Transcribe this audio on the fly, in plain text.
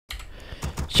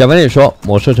小凡也说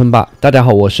魔兽争霸，大家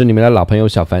好，我是你们的老朋友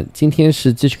小凡，今天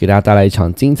是继续给大家带来一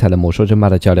场精彩的魔兽争霸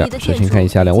的较量。首先看一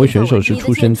下，两位选手是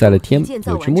出生在了天，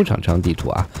有去牧场这张地图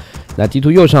啊。那地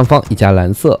图右上方一家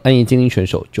蓝色暗夜精灵选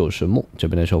手就是木，这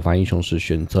边的首发英雄是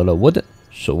选择了 Warden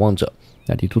守望者。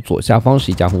那地图左下方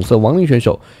是一家红色亡灵选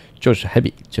手，就是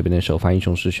Happy， 这边的首发英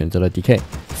雄是选择了 DK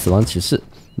死亡骑士。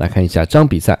来看一下这场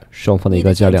比赛双方的一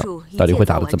个较量，到底会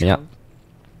打得怎么样？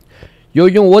 有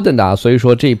用Warden的啊，所以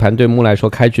说这一盘对木来说，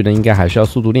开局呢应该还是要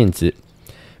速度练级。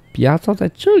比亚造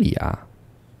在这里啊，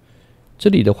这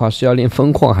里的话是要练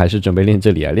风矿还是准备练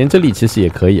这里啊？练这里其实也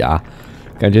可以啊，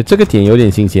感觉这个点有点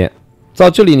新鲜。到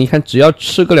这里你看，只要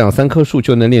吃个2-3棵树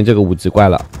就能练这个5级怪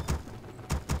了。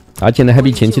而且呢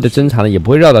，Happy前期的侦查呢也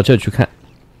不会绕到这去看。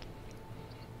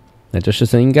那这师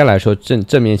僧应该来说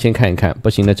正面先看一看，不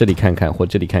行的这里看看或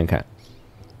这里看看。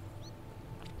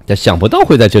但想不到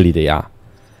会在这里的呀。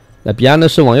 那比亚呢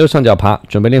是往右上角爬，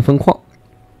准备练分矿。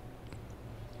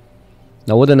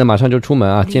那我等呢马上就出门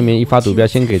啊，见面一发赌标，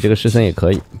先给这个师僧也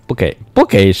可以，不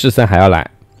给师僧还要来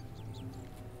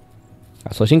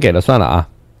啊，索性给了算了啊。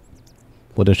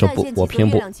我等说不，我偏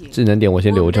不，技能点我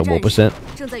先留着，我不升。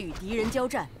正在与敌人交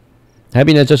战。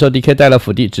Happy呢这时候 DK 带了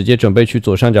辅地，直接准备去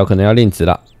左上角，可能要练级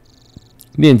了，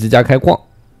练级加开矿。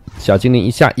小精灵一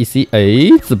下一 C， 哎，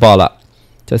自爆了。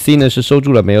这 C 呢是收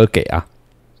住了，没有给啊。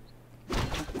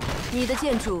 你的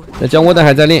建筑那姜沃呢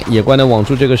还在练，野怪呢网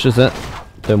住这个师僧。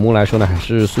对木来说呢，还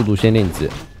是速度先练级，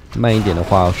慢一点的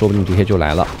话，说不定 DK 就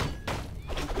来了。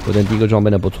我等第一个装备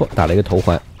呢不错，打了一个头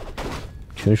环，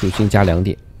全属性加2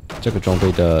点，这个装备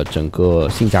的整个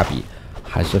性价比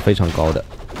还是非常高的。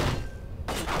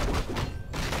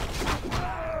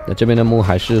那这边的木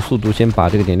还是速度先把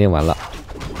这个点练完了。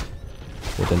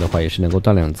我等的话也是能够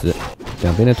到2级，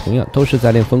两边呢同样都是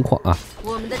在练分矿啊。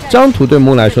 这张图对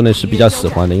木来说呢是比较喜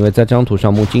欢的，因为在这张图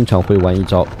上木经常会玩一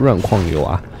招乱矿流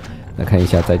啊。来看一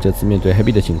下，在这次面对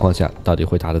Happy 的情况下，到底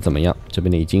会打得怎么样？这边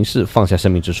呢已经是放下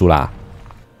生命之树啦，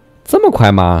这么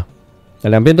快吗？那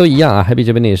两边都一样啊 ，Happy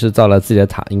这边呢也是造了自己的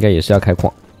塔，应该也是要开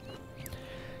矿。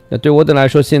那对我等来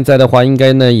说，现在的话应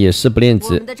该呢也是不练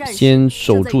级，先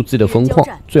守住自己的分矿，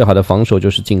最好的防守就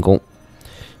是进攻，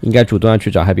应该主动要去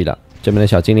找 Happy 的。这边的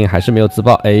小精灵还是没有自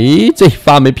爆，哎，这一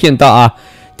发没骗到啊。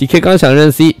 DK 刚想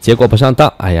扔 C， 结果不上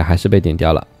当，哎呀，还是被点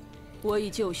掉了。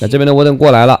那这边的沃登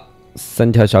过来了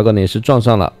，3条小狗呢也是撞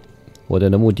上了。沃登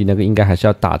的目的那个应该还是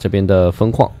要打这边的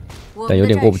分矿，但有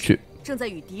点过不去。正在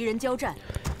与敌人交战。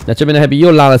那这边的 Happy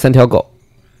又拉了3条狗，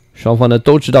双方呢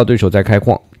都知道对手在开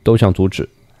矿，都想阻止。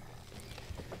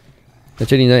那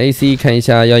这里呢 AC 看一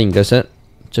下要隐个身，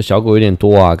这小狗有点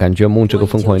多啊，感觉梦这个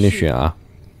分矿有点悬啊。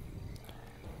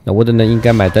那沃登呢应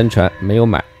该买单船，没有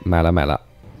买，买了。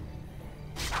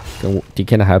 跟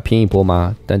DK 呢还要拼一波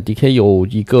吗？但 DK 有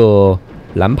一个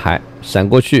蓝牌闪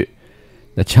过去，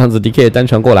那这样子 DK 单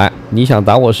传过来，你想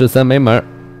打我是3没门。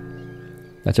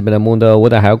那这边的木的我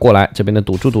等还要过来，这边的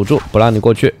堵住，不让你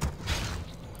过去。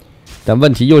但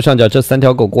问题右上角这3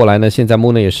条狗过来呢，现在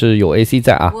木呢也是有 AC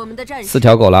在啊，4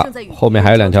条狗了，后面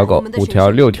还有2条狗，5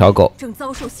条、6条狗。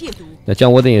那这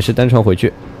样我等也是单传回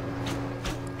去。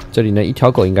这里呢1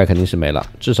条狗应该肯定是没了，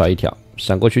至少1条。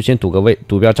 闪过去先堵个位，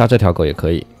堵标扎这条狗也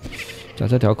可以。扎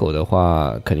这条狗的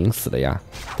话肯定死了呀，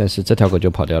但是这条狗就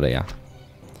跑掉了呀。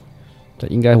这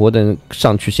应该我等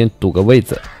上去先堵个位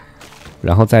子，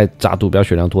然后再扎堵标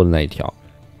血量多的那一条，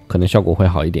可能效果会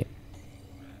好一点。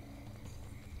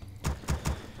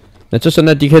那这时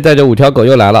呢 ，DK 带着5条狗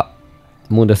又来了，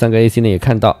木的3个 AC 呢也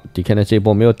看到 ，DK 呢这一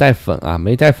波没有带粉啊，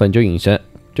没带粉就隐身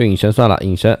算了，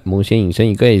隐身，木先隐身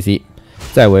一个 AC，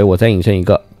 再围我再隐身一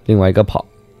个，另外一个跑。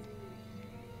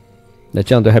 那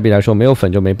这样对 Happy 来说没有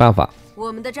粉就没办法。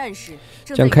我们的战士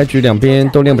这样开局两边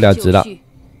都练不了级了。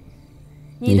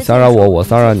你骚扰我，我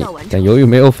骚扰你。但由于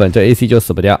没有粉，这 AC 就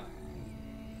死不掉。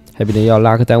Happy 呢要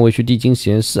拉个单位去地精实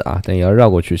验室啊，但也要绕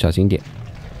过去，小心点。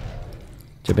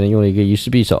这边用了一个仪式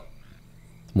匕首，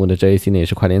木的这 AC 呢也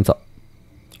是快点走。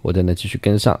我的呢继续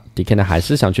跟上 ，DK 呢还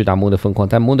是想去打木的分矿，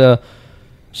但木的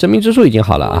生命之树已经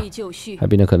好了啊。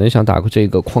Happy 呢可能想打过这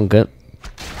个矿根，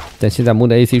但现在木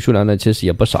的 AC 数量呢其实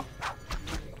也不少。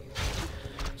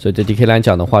 所以对 DK 来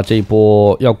讲的话，这一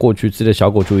波要过去，自己的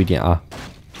小狗注意点啊！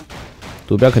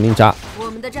堵标肯定扎，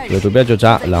有堵标就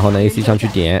扎，然后呢 AC 上去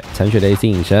点，残血的 AC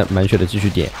隐身，满血的继续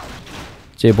点。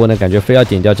这一波呢感觉非要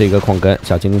点掉这个矿根，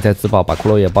小精灵再自爆，把骷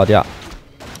髅也爆掉。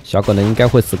小狗呢应该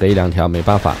会死个1-2条，没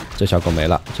办法，这小狗没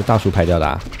了，这大树拍掉的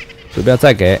啊！堵标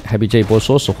再给 Happy 这一波，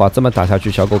说实话这么打下去，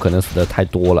小狗可能死的太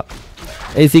多了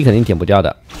 ，AC 肯定点不掉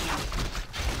的。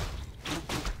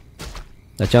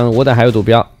那这样我等还有堵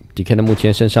标。 DK 的目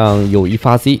前身上有1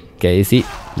发 C 给 AC，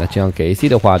 那这样给 AC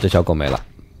的话，这小狗没了，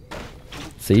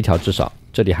死1条至少。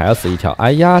这里还要死一条，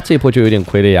哎呀，这波就有点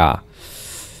亏了呀。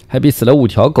Happy 死了5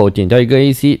条狗，点掉一个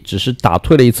AC， 只是打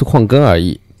退了一次矿根而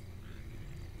已。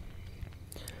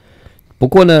不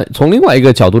过呢，从另外一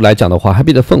个角度来讲的话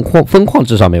 ，Happy 的分矿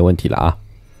至少没问题了啊，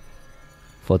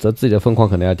否则自己的分矿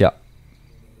可能要掉。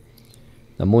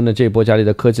那 Moon 呢这一波家里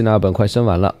的科技呢2本快升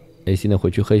完了 ，AC 呢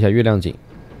回去喝一下月亮井，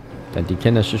但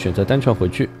DK 呢是选择单传回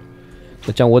去，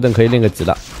那这样沃登可以练个级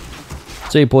了。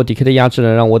这一波 DK 的压制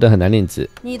呢让沃登很难练级。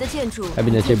你的建筑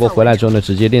Happy 呢这波回来之后呢，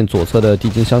直接练左侧的地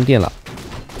精商店了。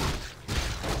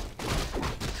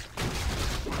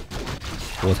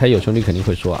我猜有兄弟肯定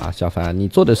会说啊，小凡你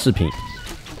做的视频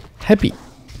Happy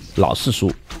老是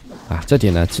输啊，这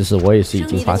点呢其实我也是已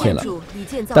经发现了，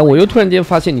但我又突然间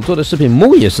发现你做的视频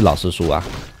梦也是老是输啊。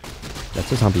那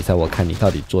这场比赛我看你到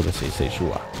底做的谁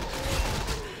输啊？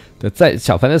在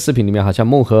小凡的视频里面，好像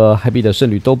梦和 Happy 的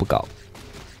胜率都不高。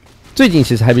最近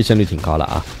其实 Happy 胜率挺高了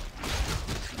啊。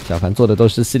小凡做的都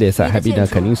是系列赛 ，Happy 呢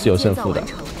肯定是有胜负的，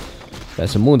但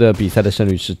是梦的比赛的胜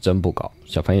率是真不高。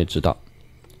小凡也知道。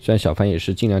虽然小凡也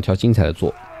是尽量挑精彩的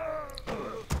做，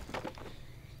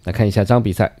来看一下这场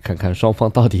比赛，看看双方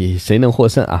到底谁能获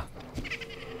胜啊！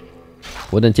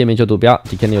我等见面就赌标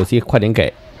 ，DK 的 UC 快点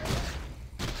给，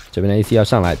这边的 AC 要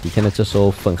上来 ，DK 的这时候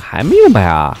粉还没有买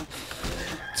啊！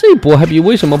这一波 Happy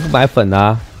为什么不买粉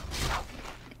呢？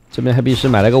这边 Happy 是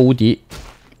买了个无敌，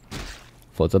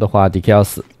否则的话 DK 要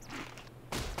死。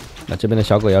那这边的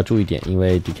小狗要注意点，因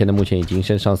为 DK 的目前已经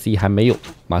升上 C 还没有，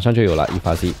马上就有了一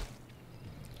发 C。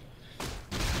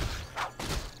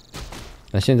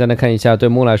那现在呢，看一下对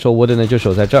木来说，沃德呢就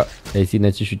守在这儿 ，AC 呢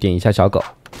继续点一下小狗，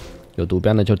有毒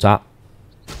标呢就扎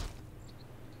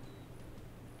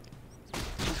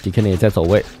 ，DK 呢也在走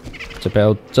位，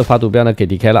这发毒标呢给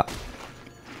DK 了，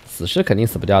死是肯定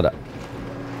死不掉的。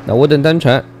那沃登单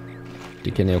传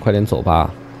 ，DK 呢也快点走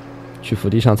吧，去福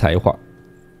地上踩一会儿。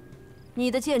你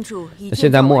的建筑那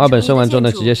现在木2本升完之后呢，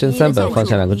直接升3本，放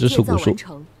下2个支持古树。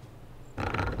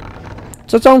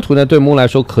这张图呢，对木来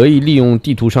说可以利用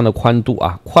地图上的宽度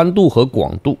啊，宽度和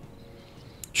广度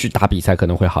去打比赛可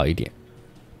能会好一点，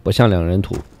不像2人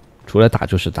图，除了打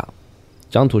就是打。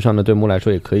这张图上呢，对木来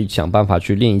说也可以想办法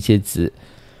去练一些级，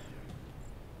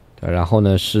然后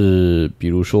呢是比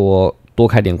如说多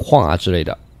开点矿啊之类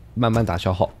的，慢慢打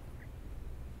消耗。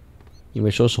因为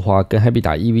说实话，跟 Happy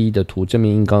打1v1的图正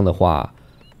面硬刚的话，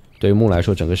对于木来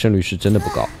说整个胜率是真的不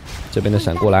高。这边的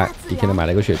闪过来 ，DK 呢买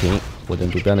了一个血瓶，沃登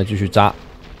毒标呢继续扎。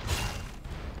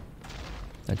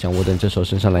那这样沃登这时候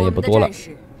身上蓝也不多了，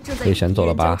可以闪走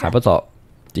了吧？还不走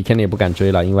 ，DK 呢也不敢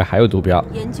追了，因为还有毒标。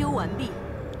研究完毕。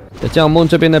那这样梦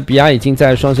这边的比亚已经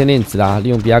在双线练级啦，利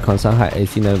用比亚抗伤害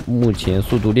 ，AC 呢目前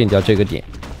速度练掉这个点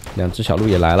，2只小鹿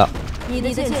也来了。你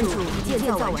的建筑建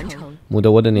造完成。木的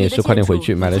沃登呢也是快点回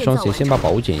去，买了双鞋，先把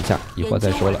宝物捡一下，一会儿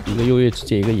再说了。一个优越之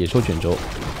戒，一个野兽卷轴。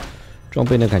装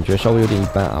备呢感觉稍微有点一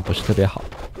般啊，不是特别好，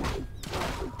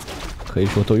可以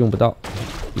说都用不到。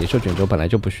野兽卷轴本来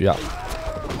就不需要，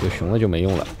有熊了就没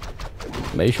用了，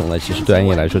没熊了其实对暗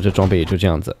夜来说这装备也就这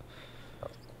样子。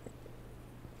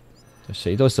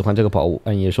谁都喜欢这个宝物，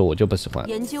暗夜说我就不喜欢，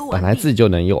本来自己就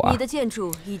能有啊。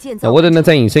那沃德呢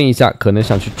再隐身一下，可能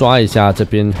想去抓一下这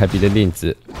边Happy的链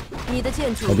子。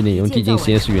Happy 呢也用地精实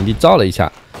验室原地照了一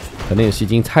下，可能也是已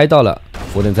经猜到了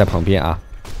沃德在旁边啊。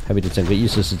Happy 的整个意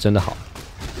识是真的好，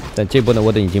但这波呢，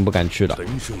沃登已经不敢去了，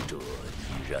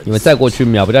因为再过去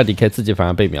秒不掉 DK， 自己反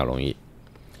而被秒容易。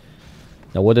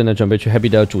那沃登呢，准备去 Happy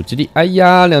的主基地，哎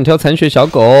呀，2条残血小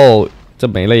狗，这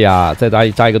没了呀！再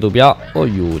扎一个毒标，哦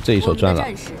呦，这一手赚了，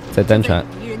再单传，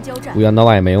乌鸦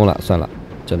Nova 也没用了，算了，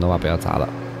这 Nova 不要砸了。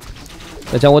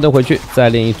那将沃登回去，再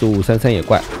练一组533野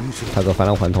怪，插个反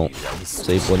浪环瞳。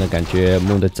这一波呢，感觉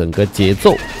梦的整个节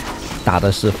奏打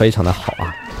的是非常的好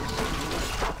啊。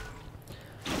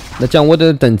那这样沃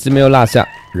的等级没有落下，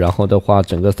然后的话，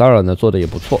整个骚扰呢做的也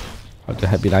不错，而对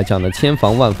Happy 来讲呢，千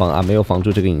防万防啊，没有防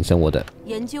住这个隐身沃的。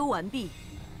研究完毕。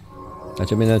那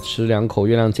这边呢吃2口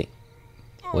月亮井，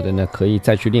沃的呢可以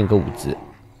再去练个5级。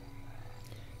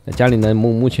那家里呢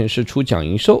目前是出奖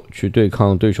银兽去对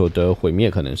抗对手的毁灭，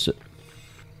可能是。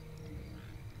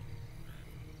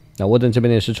那沃登这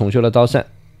边也是重修了刀扇，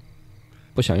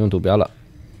不想用毒标了。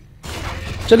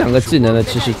这2个技能呢，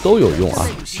其实都有用啊，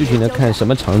具体呢看什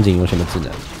么场景用什么技能。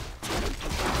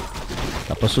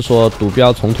不是说毒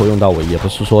标从头用到尾，也不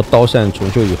是说刀扇重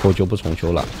修以后就不重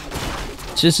修了。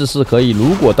其实是可以，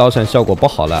如果刀扇效果不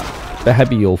好了，被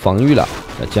Happy 有防御了，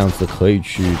那这样子可以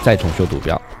去再重修毒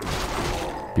标。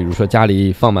比如说家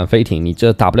里放满飞艇，你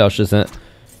这打不了式神，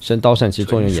升刀扇其实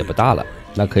作用也不大了，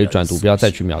那可以转毒标再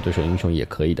去秒对手英雄也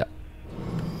可以的。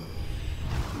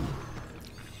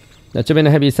那这边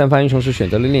的 Happy 3发英雄是选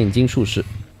择了炼金术士，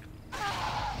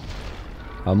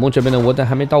啊，梦这边的沃登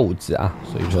还没到5级啊，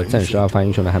所以说暂时2发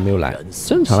英雄呢还没有来。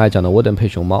正常来讲呢，沃登配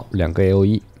熊猫，2个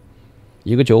AOE，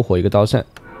 一个9火，一个刀扇，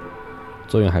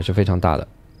作用还是非常大的。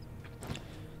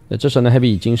那这时候呢 ，Happy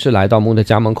已经是来到梦的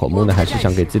家门口，梦呢还是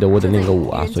想给自己的沃登练个5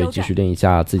啊，所以继续练一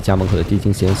下自己家门口的地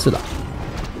精实验室了。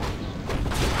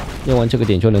练完这个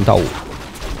点就能到5。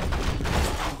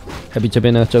Happy 这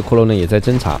边呢，这骷髅呢也在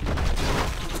侦查。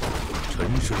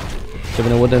这边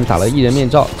的沃登打了1人面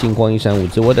罩，金光一闪5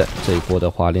只沃登，这一波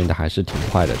的话练的还是挺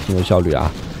快的，挺有效率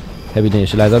啊。Happy 呢也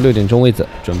是来到6点钟位置，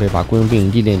准备把雇佣兵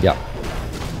营地练掉。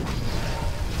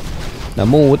那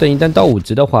梦沃登一旦到5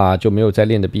级的话，就没有再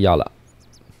练的必要了，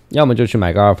要么就去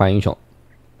买个2发英雄，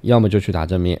要么就去打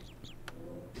正面。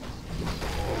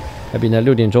Happy 呢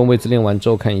6点钟位置练完之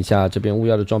后，看一下这边巫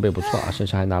妖的装备不错啊，身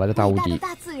上还拿了个大无敌。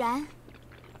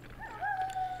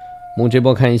梦这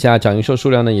波看一下奖银兽数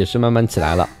量呢也是慢慢起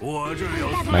来了，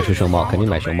买出熊猫肯定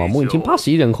买熊猫，梦已经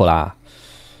81人口啦，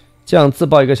这样自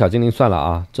爆一个小精灵算了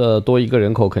啊，这多一个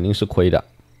人口肯定是亏的。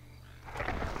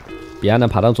彼岸呢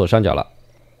爬到左上角了，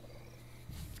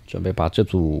准备把这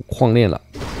组矿练了。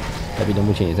Happy 的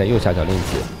目前也在右下角练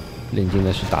级，练金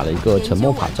呢是打了一个沉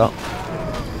默法杖，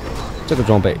这个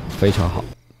装备非常好，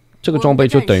这个装备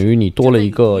就等于你多了一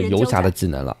个游侠的技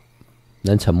能了，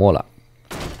能沉默了。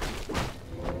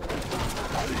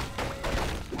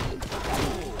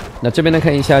那这边呢，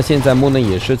看一下，现在梦呢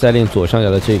也是在练左上角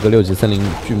的这个6级森林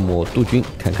巨魔杜军，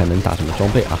看看能打什么装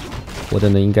备啊。我的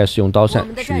呢应该是用刀扇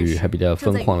去 Happy 的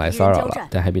分矿来骚扰了，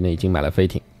但 Happy 呢已经买了飞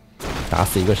艇，打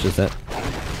死一个石森。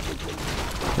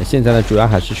那现在呢，主要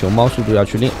还是熊猫速度要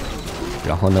去练，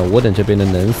然后呢，我等这边呢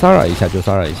能骚扰一下就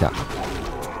骚扰一下。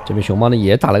这边熊猫呢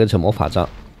也打了个沉默法杖，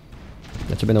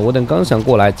那这边呢我等刚想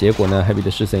过来，结果呢 Happy 的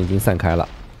石森已经散开了，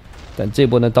但这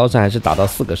波呢刀扇还是打到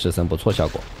4个石森，不错效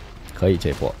果。可以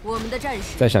这波，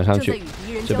再闪上去，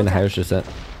这边的还有石森，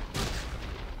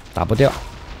打不掉。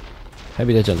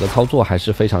Happy 的整个操作还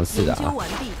是非常细的啊！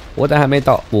我等还没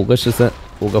到5个石森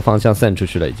，5个方向散出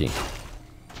去了已经。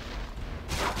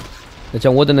那这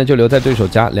样沃登呢就留在对手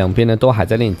家，两边呢都还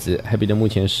在练级。Happy 的目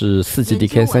前是4级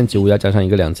DK、3级巫妖加上一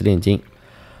个2级炼金。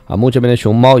啊，木这边的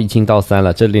熊猫已经到3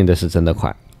了，这练的是真的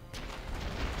快。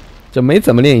这没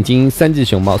怎么练已经3级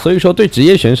熊猫，所以说对职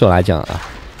业选手来讲啊。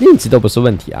练级都不是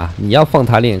问题啊，你要放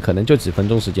他练，可能就几分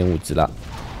钟时间5级了，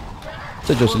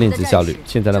这就是练级效率。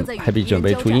现在呢 ，Happy 准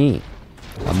备出阴影，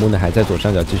啊，木呢还在左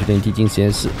上角继续练地精实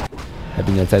验室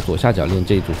 ，Happy 呢在左下角练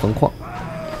这一组分矿，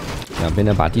两边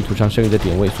呢把地图上剩余的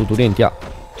点位速度练掉，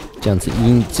这样子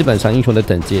基本上英雄的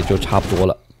等级也就差不多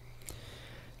了。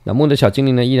那木的小精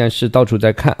灵呢依然是到处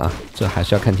在看啊，这还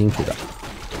是要看清楚的。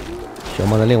熊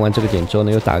猫呢练完这个点之后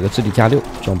呢，又打个智力加6，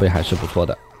装备还是不错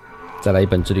的。再来一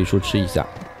本智力书吃一下。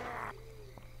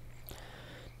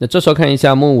那这时候看一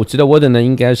下梦5级的沃登呢，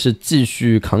应该是继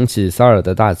续扛起萨尔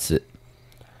的大旗，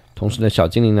同时呢，小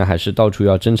精灵呢还是到处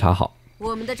要侦查好。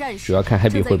主要看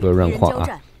Happy 会不会乱矿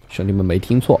啊？兄弟们没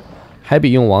听错 ，Happy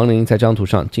用亡灵在这张图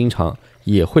上经常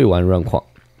也会玩乱矿，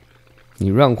你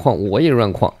乱矿我也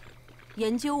乱矿。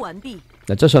研究完毕。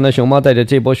那这时候呢，熊猫带着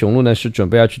这波雄鹿呢，是准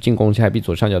备要去进攻 Happy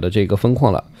左上角的这个分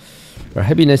矿了，而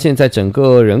Happy 呢，现在整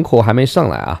个人口还没上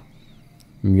来啊。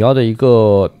女妖的一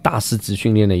个大师级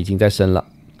训练呢，已经在升了。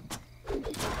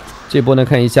这波呢，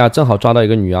看一下，正好抓到一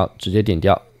个女妖，直接点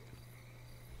掉。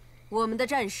我们的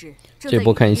战士。这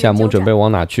波看一下梦准备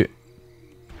往哪去。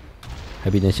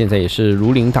Happy 呢，现在也是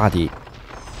如临大敌，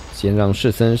先让士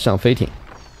森上飞艇，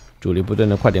主力部队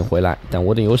呢快点回来。但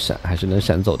我等有闪，还是能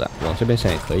闪走的，往这边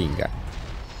闪也可以应该。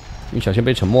你小心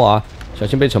被沉默啊，小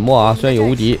心被沉默啊！虽然有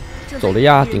无敌，走了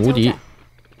呀，顶无敌。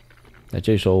那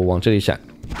这时候往这里闪。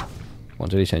往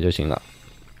这里闪就行了，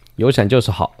有闪就是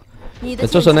好。那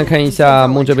这时候呢，看一下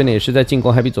梦这边呢也是在进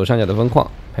攻 Happy 左上角的分矿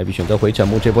 ，Happy 选择回城，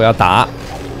梦这波要打，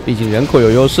毕竟人口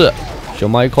有优势。熊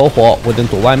猫一口火，我等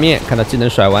躲外面，看到技能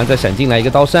甩完再闪进来一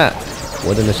个刀扇，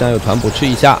我等的身上有团补吃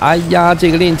一下。哎呀，这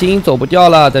个炼金走不掉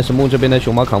了，但是梦这边的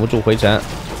熊猫扛不住回城，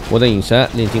我等隐身，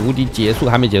炼金无敌结束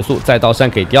还没结束，再刀扇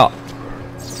给掉。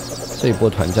这一波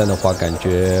团战的话，感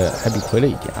觉Happy亏了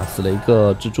一点啊，死了一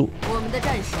个蜘蛛。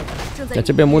那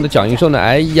这边梦的脚印兽呢？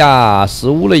哎呀，失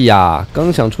误了呀！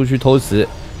刚想出去偷袭，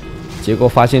结果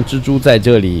发现蜘蛛在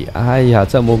这里。哎呀，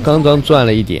战魔刚刚赚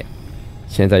了一点，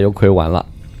现在又亏完了。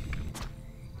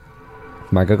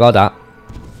买个高达。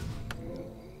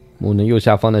梦的右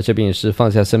下方呢，这边也是放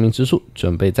下生命之树，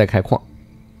准备再开矿。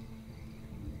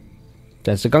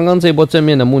但是刚刚这波正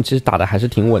面的梦其实打的还是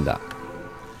挺稳的。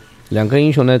2个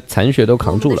英雄呢残血都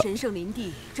扛住了，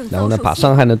然后呢把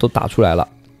伤害呢都打出来了。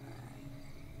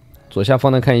左下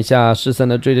方呢看一下士森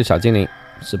呢追着小精灵，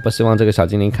是不希望这个小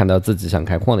精灵看到自己想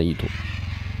开矿的意图。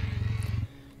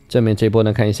正面这波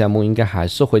呢，看一下木应该还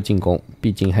是会进攻，毕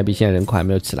竟 Happy 现在人口还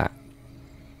没有起来，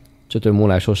这对木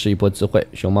来说是一波机会。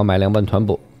熊猫买2本团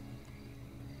补，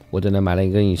我这呢买了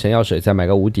一根隐身药水，再买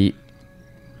个无敌。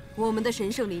我们的神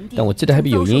圣林地，但我记得 Happy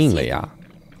有阴影了呀。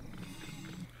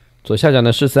左下角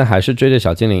呢，士森还是追着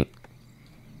小精灵。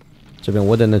这边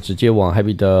我等呢直接往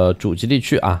Happy 的主基地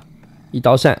去啊，一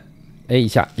刀闪 A 一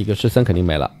下，一个士森肯定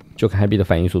没了，就看 Happy 的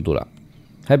反应速度了。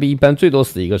Happy 一般最多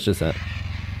死一个士森。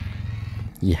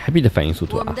以 Happy 的反应速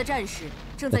度啊，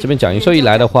那这边蒋银兽一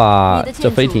来的话，这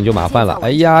飞艇就麻烦了。哎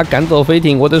呀，赶走飞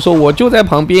艇，我的说我就在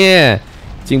旁边，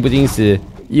惊不惊喜，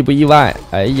意不意外？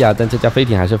哎呀，但这架飞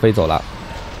艇还是飞走了。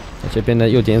那这边呢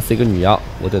又点死一个女妖，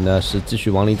我的呢是继续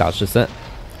往里打士森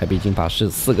，Happy 已经把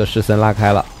4个士森拉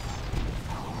开了。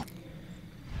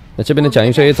那这边的蒋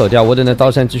银兽也走掉，我的呢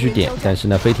刀山继续点，但是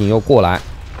呢飞艇又过来，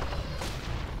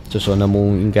这时候呢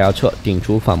木应该要撤，顶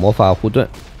出反魔法护盾。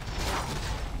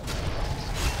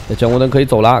那这样我等可以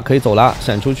走了，可以走了，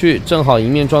闪出去，正好迎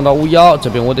面撞到巫妖。这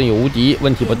边我等有无敌，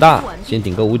问题不大，先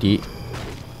顶个无敌。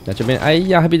那这边，哎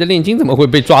呀，Happy的炼金怎么会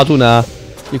被抓住呢？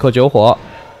一口9火，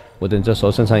我等这时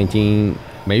候身上已经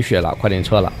没血了，快点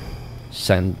撤了，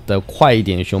闪得快一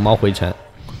点，熊猫回城。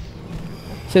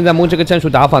现在梦这个战术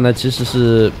打法呢，其实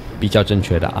是比较正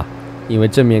确的啊，因为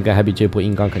正面跟 Happy 这波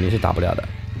硬刚肯定是打不了的，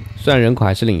虽然人口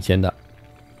还是领先的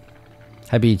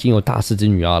 ，Happy 已经有大4级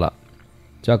女妖了。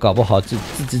只要搞不好自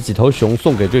己几头熊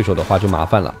送给对手的话，就麻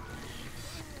烦了。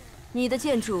你的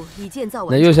建筑已建造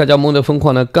完。那右下角梦的疯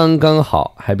狂呢，刚刚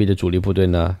好 ，Happy 的主力部队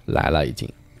呢来了已经，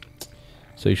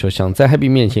所以说想在 Happy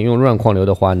面前用乱矿流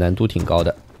的话，难度挺高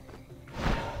的。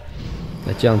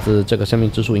那这样子，这个生命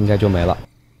之树应该就没了。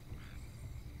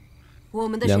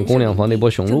2攻2防的一波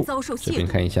雄鹿，这边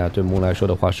看一下，对梦来说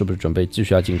的话，是不是准备继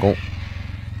续要进攻？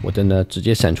我的呢直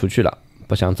接闪出去了，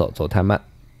不想走，走太慢，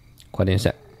快点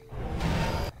闪。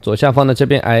左下方的这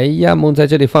边，哎呀，梦在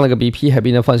这里放了个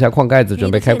BP，Happy 呢放下矿盖子，准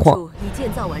备开矿。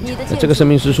那这个生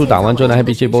命之树打完之后呢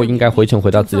 ，Happy 这波应该回城回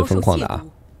到自己的分矿的啊。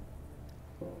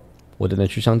我等呢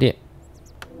去商店，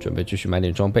准备继续买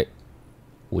点装备，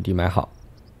无敌买好，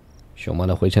熊猫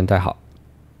的回城带好。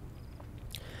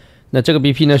那这个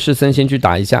BP 呢，士森先去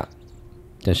打一下，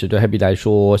但是对 Happy 来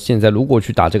说，现在如果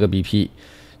去打这个 BP，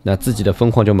 那自己的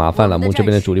分矿就麻烦了。梦这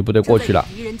边的主力部队过去了，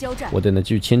我等呢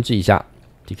继续牵制一下。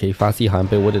DK 发 C 好像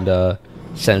被我等的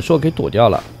闪烁给躲掉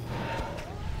了。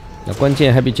那关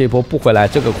键 Happy 这波不回来，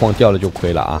这个矿掉了就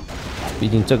亏了啊！毕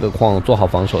竟这个矿做好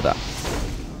防守的。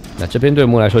那这边对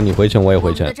木来说，你回城我也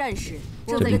回城。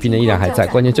这 BP 呢依然还在，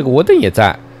关键这个我等也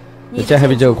在。那这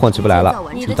Happy 这个矿起不来了，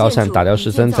一刀闪打掉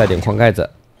士森，再点矿盖子。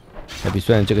Happy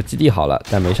虽然这个基地好了，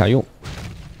但没啥用。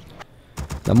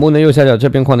那木呢右下角这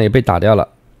边矿呢也被打掉了。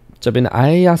这边的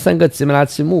哎呀，3个奇美拉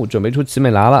奇木准备出奇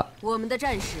美拉了。我们的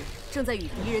战士正在与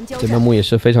敌人交战。这边木也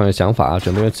是非常有想法啊，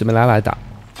准备用奇美拉来打。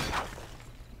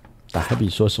打 Happy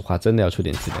说实话真的要出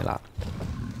点奇美拉，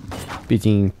毕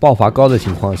竟爆发高的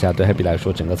情况下，对 Happy 来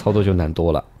说整个操作就难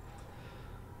多了。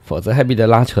否则 Happy 的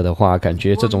拉扯的话，感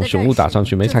觉这种雄鹿打上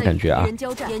去没啥感觉啊。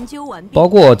包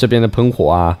括这边的喷火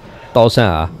啊、刀扇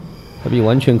啊 ，Happy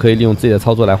完全可以利用自己的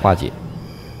操作来化解。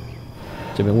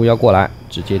这边巫妖过来，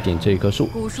直接点这一棵树，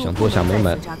想多想没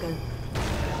门，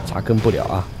扎根不了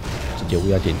啊，直接巫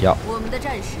妖点掉。我们的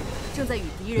战士正在与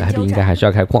敌人那 Happy 应该还是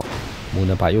要开矿，木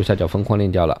呢把右下角分矿练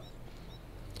掉了。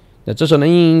那这时候呢，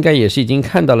应该也是已经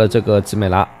看到了这个奇美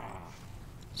拉，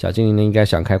小精灵呢应该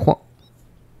想开矿，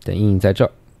等阴影在这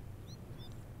儿，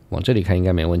往这里开应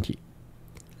该没问题。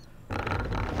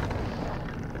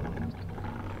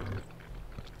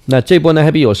那这波呢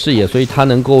Happy 有视野，所以他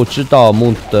能够知道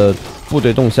木的部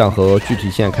队动向和具体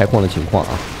现在开矿的情况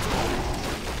啊。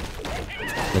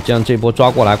那这样这波抓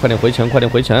过来，快点回城，快点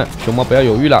回城！熊猫不要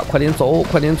犹豫了，快点走，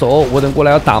快点走！我等过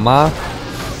来要打吗？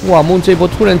哇，梦这波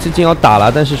突然之间要打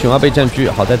了，但是熊要被占据，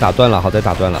好在打断了，好在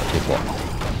打断了这波。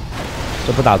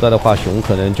这不打断的话，熊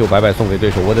可能就白白送给对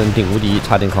手。我等顶无敌，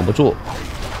差点扛不住。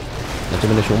那这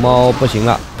边的熊猫不行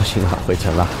了，不行了，回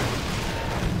城了。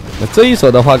那这一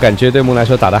手的话，感觉对梦来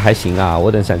说打的还行啊。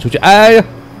我等闪出去，哎呀，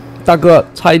大哥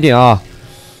差一点啊，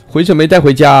回城没带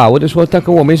回家啊。我得说，大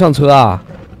哥我没上车啊，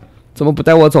怎么不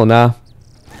带我走呢？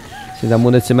现在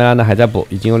梦的奇美拉呢还在补，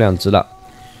已经有2只了，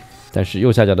但是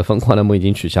右下角的分矿的梦已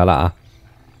经取消了啊，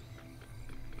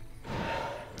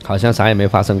好像啥也没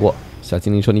发生过。小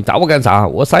精灵说：“你打我干啥？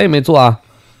我啥也没做啊。”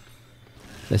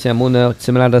那现在梦呢，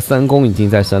奇美拉的3攻已经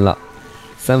在升了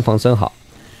，3防升好。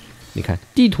你看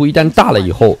地图一旦大了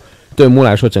以后，对木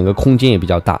来说整个空间也比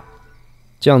较大，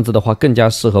这样子的话更加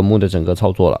适合木的整个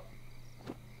操作了。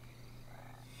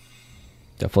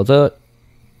对，否则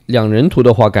2人图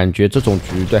的话，感觉这种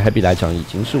局对 Happy 来讲已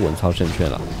经是稳操胜券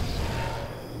了。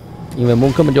因为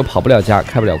梦根本就跑不了家，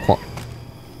开不了矿。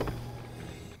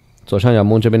左上角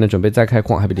梦这边呢准备再开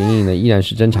矿，Happy的阴影呢依然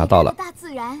是侦查到了。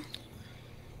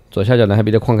左下角呢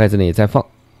Happy的矿盖子呢也在放，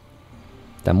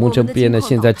但梦这边呢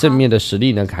现在正面的实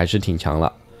力呢还是挺强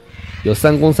了，有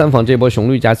3攻3防这波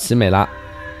雄绿加奇美拉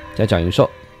加角银兽，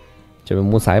这边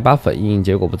梦撒一把粉，阴影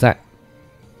结果不在。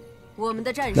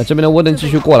那这边的沃登继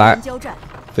续过来，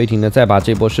飞艇呢再把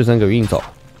这波士森给运走。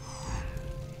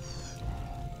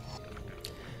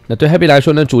那对 Happy 来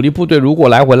说呢，主力部队如果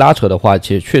来回拉扯的话，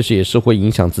确实也是会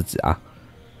影响自己啊。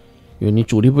因为你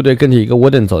主力部队跟着一个沃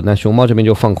登走，那熊猫这边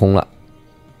就放空了。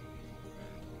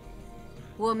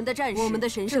我们的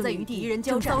神圣在与敌人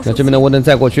交战。那这边的沃登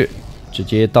再过去，直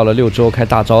接到了6之后开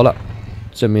大招了。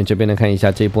正面这边呢，看一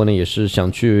下这一波呢，也是想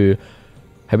去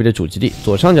Happy 的主基地。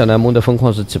左上角呢，梦的分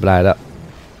矿是起不来的，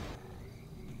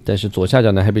但是左下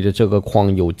角呢 ，Happy 的这个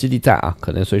矿有基地在啊，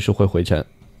可能随时会回城。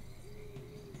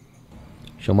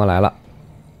熊猫来了，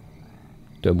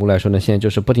对木来说呢，现在就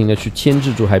是不停的去牵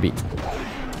制住 Happy，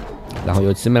 然后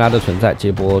有奇美拉的存在，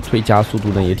这波推加速度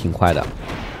呢也挺快的。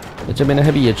那这边的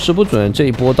Happy 也吃不准这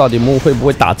一波到底木会不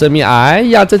会打正面。哎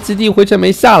呀，这基地回城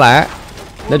没下来，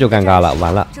那就尴尬了，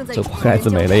完了，这矿盖子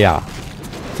没了呀。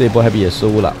这一波 Happy 也失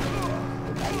误了。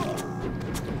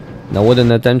那沃登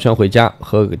呢，单纯回家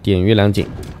喝点月亮井，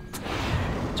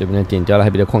这边呢点掉了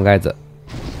Happy 的矿盖子。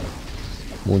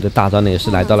木的大招呢也是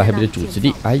来到了 Happy 的主基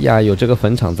地，哎呀，有这个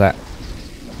坟场在。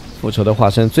复仇的化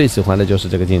身最喜欢的就是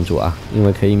这个建筑啊，因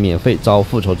为可以免费招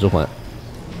复仇之魂。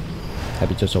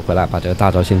Happy 这时候回来把这个大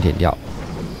招先点掉，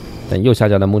但右下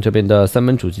角的木这边的3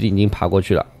门主基地已经爬过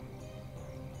去了。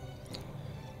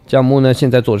这样木呢现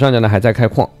在左上角呢还在开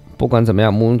矿，不管怎么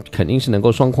样木肯定是能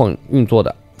够双矿运作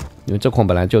的，因为这矿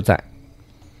本来就在。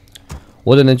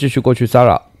我只能继续过去骚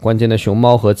扰，关键的熊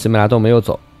猫和奇美拉都没有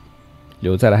走，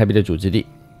留在了 Happy 的主基地。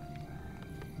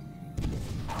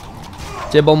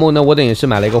这波木呢，我等也是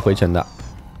买了一个回城的，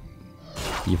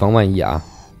以防万一啊，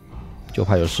就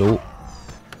怕有失误。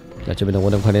那这边的我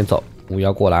等快点走，五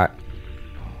幺过来，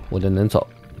我等能走。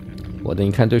我等一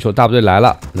看对手大部队来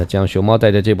了，那这样熊猫带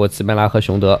着这波奇美拉和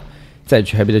熊德再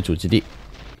去 Happy 的主基地。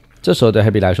这时候对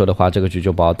Happy 来说的话，这个局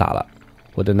就不好打了。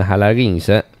我等呢还来个隐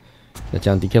身，那这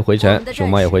样 DK 回城，熊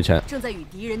猫也回城，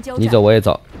你走我也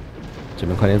走。这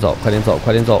边快点走，快点走，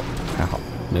快点走，还好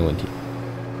没问题，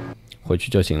回去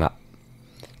就行了。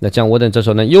那这样我等这时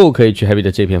候呢又可以去 Happy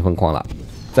的这片分矿了，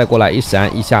再过来一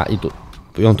闪一下一堵，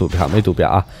不用堵票，没堵票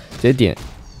啊，直接点。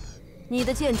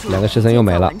2个士森又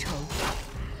没了。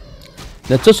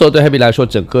那这时候对 Happy 来说，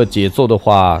整个节奏的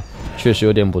话确实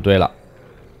有点不对了。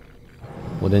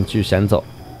我等继续闪走，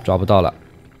抓不到了，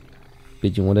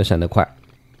毕竟我等闪得快。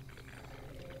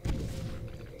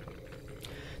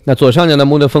那左上角的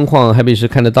木的分矿 Happy 是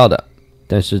看得到的，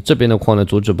但是这边的矿呢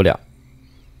阻止不了。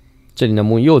这里的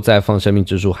木又在放生命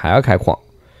之树，还要开矿，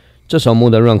这时候木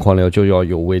的乱矿流就要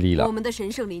有威力了。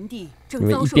因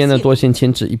为一边呢多线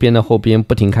牵制，一边呢后边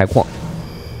不停开矿。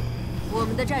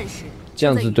这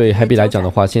样子对 Happy 来讲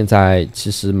的话，现在其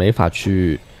实没法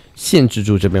去限制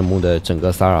住这边木的整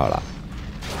个骚扰了。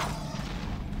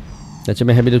那这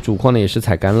边 Happy 的主矿呢也是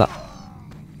踩干了，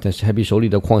但是 Happy 手里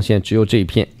的矿现在只有这一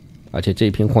片，而且这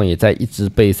一片矿也在一直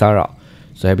被骚扰，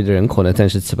所以 Happy 的人口呢暂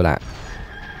时起不来。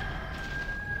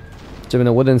这边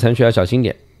的我等残血要小心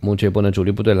点，木这波呢主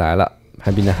力部队来了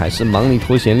 ，Happy 呢还是忙里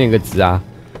偷闲练个级啊。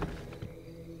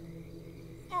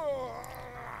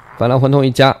反狼魂筒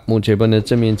一加，木这波呢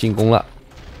正面进攻了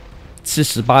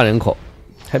，78人口。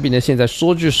Happy 呢现在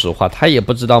说句实话，他也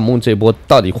不知道木这波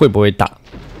到底会不会打，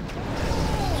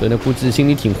所以呢估计心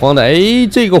里挺慌的。哎，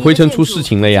这个回城出事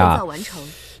情了呀！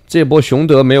这波熊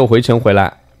德没有回城回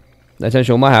来，那像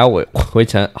熊猫还要回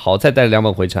城，好在带了2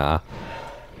本回城啊。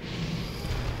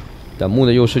但木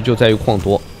的优势就在于矿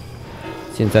多，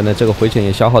现在呢这个回城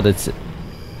也消耗得起。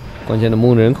关键的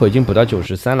木人口已经补到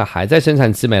93了，还在生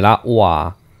产奇美拉，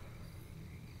哇！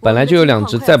本来就有2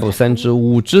只，再补3只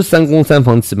，5只3攻3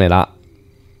防奇美拉。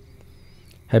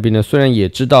Happy 呢虽然也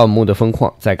知道木的分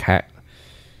矿在开，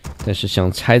但是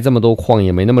想拆这么多矿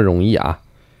也没那么容易啊。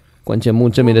关键木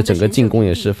正面的整个进攻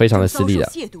也是非常的犀利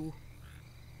的。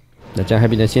那这样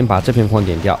Happy 呢先把这片矿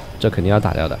点掉，这肯定要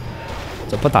打掉的。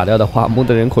这不打掉的话，木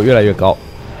的人口越来越高，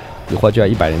一会儿就要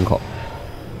100人口。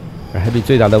而 Happy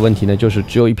最大的问题呢，就是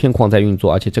只有一片矿在运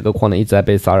作，而且这个矿呢一直在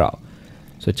被骚扰，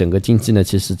所以整个经济呢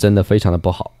其实真的非常的不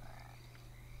好。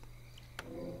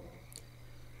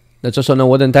那这时候呢，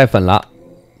我等带粉了，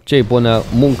这一波呢，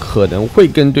木可能会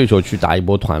跟对手去打一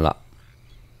波团了。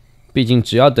毕竟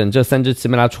只要等这3只奇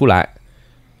美拉出来，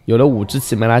有了5只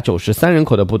奇美拉93人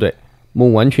口的部队，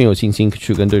木完全有信心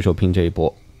去跟对手拼这一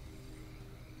波。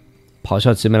咆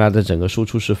哮奇美拉的整个输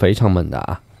出是非常猛的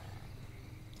啊！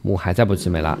木还在补奇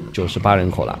美拉，98人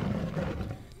口了。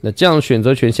那这样选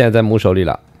择权现在在木手里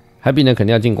了。Happy 呢肯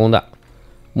定要进攻的，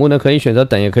木呢可以选择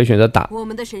等，也可以选择打。我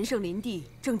们的神圣林地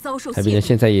正遭受 Happy 呢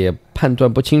现在也判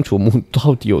断不清楚木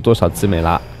到底有多少奇美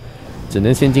拉，只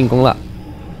能先进攻了。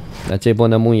那这波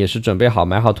呢木也是准备好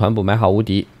买好团补，买好无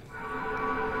敌。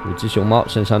5只熊猫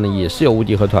身上呢也是有无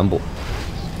敌和团补。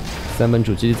3门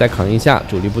主基地再扛一下，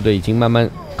主力部队已经慢慢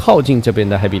靠近这边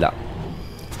的 Happy 了。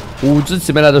5只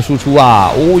奇美拉的输出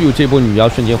啊！哦呦，这波女妖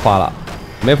瞬间花了，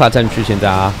没法占据现在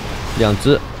啊，2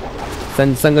只。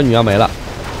三个女妖没了，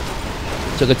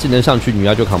这个技能上去，女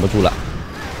妖就扛不住了，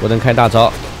不能开大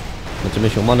招。那这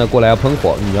边熊猫呢过来要喷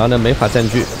火，女妖呢没法占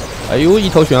据。哎呦，一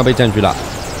头熊要被占据了，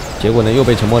结果呢又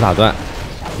被沉默打断。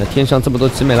那天上这么多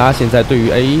奇美拉，现在对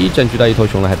于占据到一头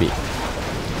熊了 Happy，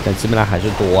 但奇美拉还是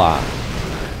多啊。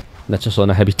那这时候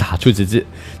呢 Happy 打出奇迹，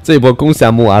这一波恭喜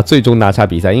木啊，最终拿下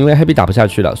比赛，因为 Happy 打不下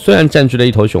去了，虽然占据了一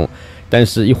头熊。但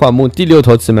是，一换木第6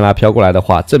头奇美拉飘过来的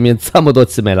话，正面这么多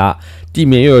奇美拉，地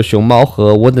面又有熊猫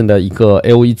和沃登的一个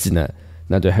AOE 技能，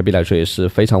那对 Happy 来说也是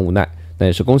非常无奈。那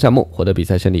也是攻下木获得比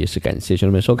赛胜利，也是感谢兄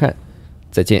弟们收看，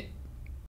再见。